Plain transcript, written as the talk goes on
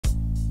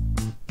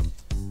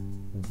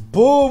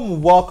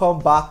Boom! Welcome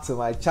back to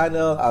my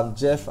channel. I'm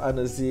Jeff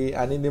Anozie,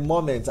 and in a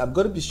moment I'm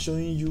going to be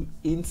showing you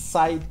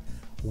inside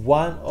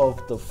one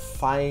of the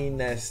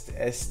finest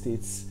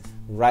estates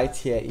right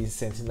here in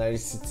Centenary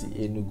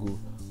City ENUGU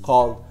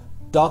called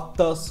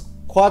Doctor's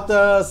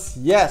Quaters.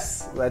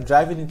 Yes, we're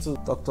driving into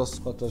Doctor's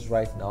Quaters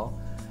right now,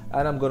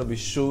 and I'm going to be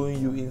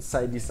showing you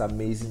inside this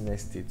amazing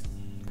estate.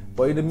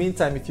 But in the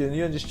meantime, if you're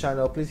new on this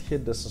channel, please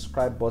hit the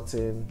subscribe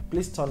button.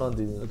 Please turn on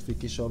the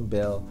notification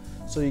bell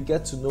so you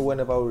get to know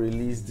whenever we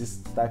release this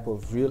type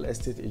of real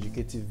estate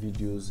educative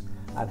videos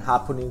and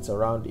happenings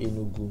around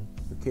ENUGU.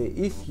 Okay,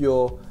 if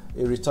you're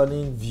a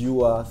returning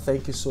viewer,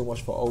 thank you so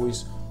much for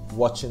always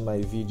watching my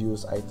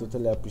videos. I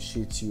totally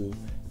appreciate you.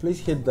 Please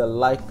hit the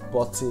like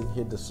button,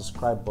 hit the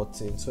subscribe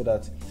button so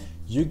that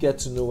you get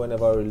to know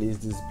whenever I release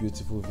these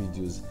beautiful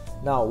videos.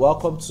 Now,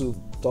 welcome to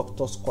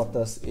Doctor's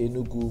Quaters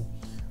ENUGU,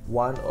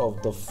 one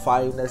of the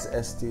finest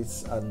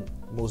estates and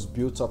most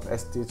built-up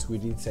estates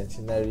within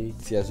Centenary.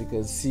 As you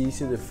can see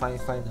the fine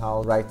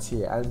house right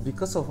here, and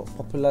because of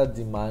popular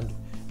demand,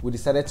 we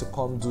decided to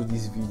come do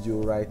this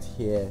video right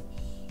here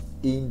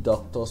in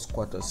Doctor's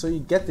Quaters, so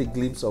you get a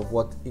glimpse of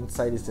what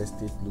inside this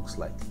estate looks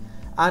like.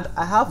 And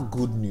I have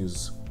good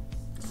news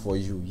for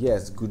you.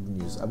 Yes, good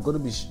news. I'm going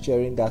to be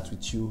sharing that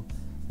with you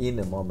in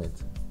a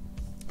moment.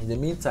 In the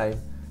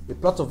meantime, the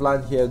plot of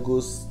land here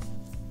goes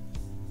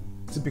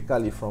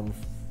typically from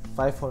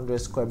 500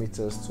 square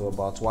meters to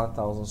about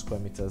 1,000 square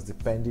meters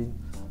depending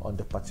on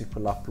the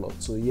particular plot.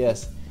 So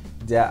yes,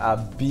 there are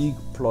big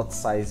plot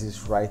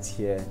sizes right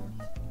here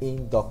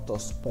in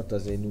Doctor's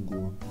Quaters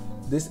ENUGU.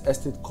 This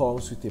estate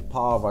comes with a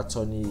power of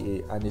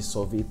attorney and a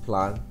survey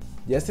plan.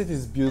 The estate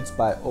is built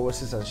by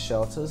Oasis and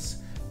Shelters,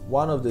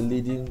 one of the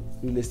leading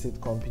real estate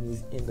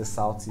companies in the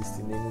southeast,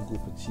 in ENUGU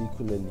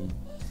particularly,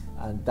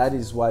 and that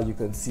is why you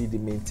can see the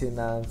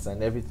maintenance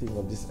and everything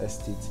of this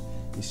estate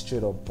is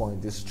straight on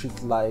point. The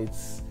street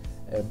lights,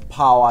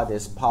 power,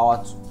 there's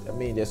power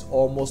there's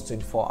almost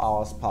 24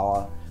 hours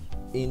power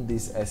in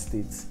this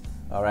estate.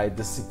 All right,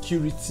 the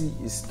security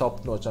is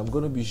top notch. I'm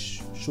going to be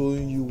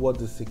showing you what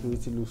the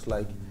security looks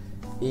like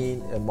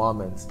in a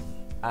moment,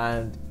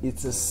 and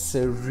it's a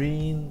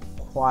serene,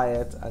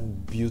 quiet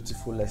and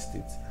beautiful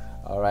estate.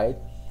 All right,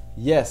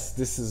 yes,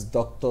 this is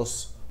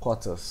Doctor's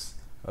Quaters.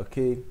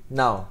 Okay,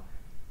 now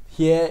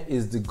here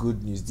is the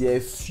good news. There are a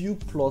few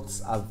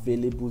plots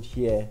available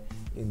here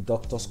in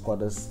Doctor's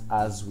Quaters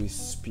as we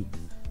speak.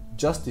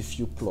 Just a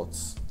few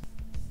plots,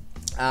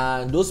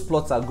 and those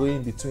plots are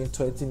going between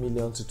 20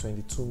 million to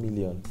 22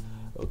 million.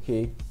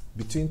 Okay,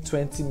 between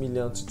 20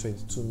 million to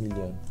 22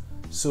 million.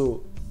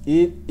 So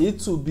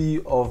it will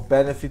be of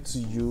benefit to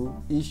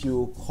you if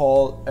you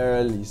call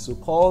early. So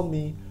call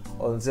me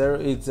on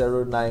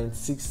 0809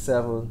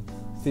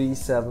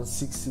 6737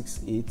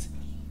 668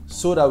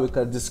 so that we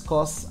can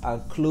discuss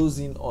and close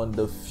in on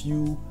the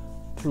few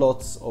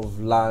plots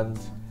of land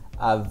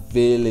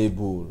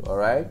available. All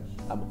right,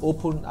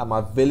 I'm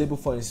available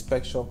for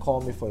inspection.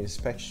 Call me for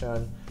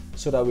inspection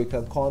so that we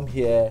can come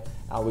here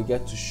and we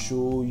get to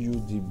show you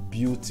the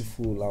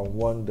beautiful and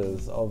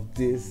wonders of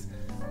this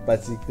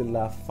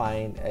particular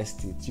fine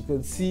estate. You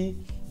can see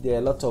there are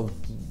a lot of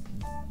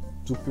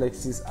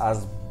duplexes,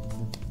 as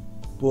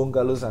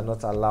bungalows are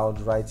not allowed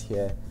right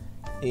here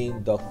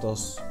in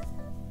Doctor's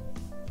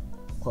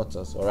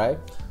Quaters. All right,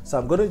 so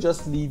I'm going to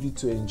just leave you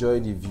to enjoy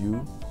the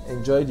view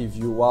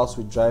whilst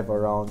we drive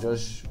around,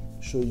 just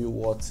show you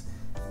what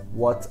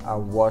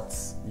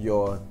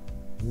your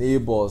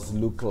neighbors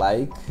look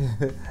like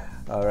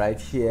all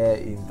right, here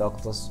in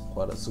Doctor's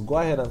Quaters. So go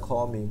ahead and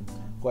call me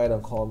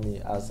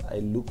as I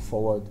look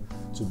forward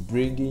to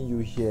bringing you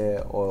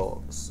here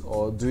or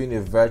doing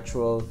a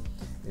virtual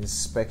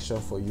inspection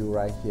for you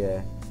right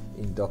here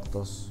in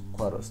Doctor's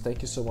Quaters.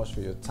 Thank you so much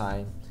for your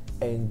time.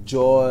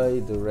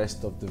 Enjoy the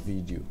rest of the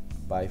video.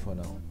 Bye for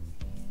now.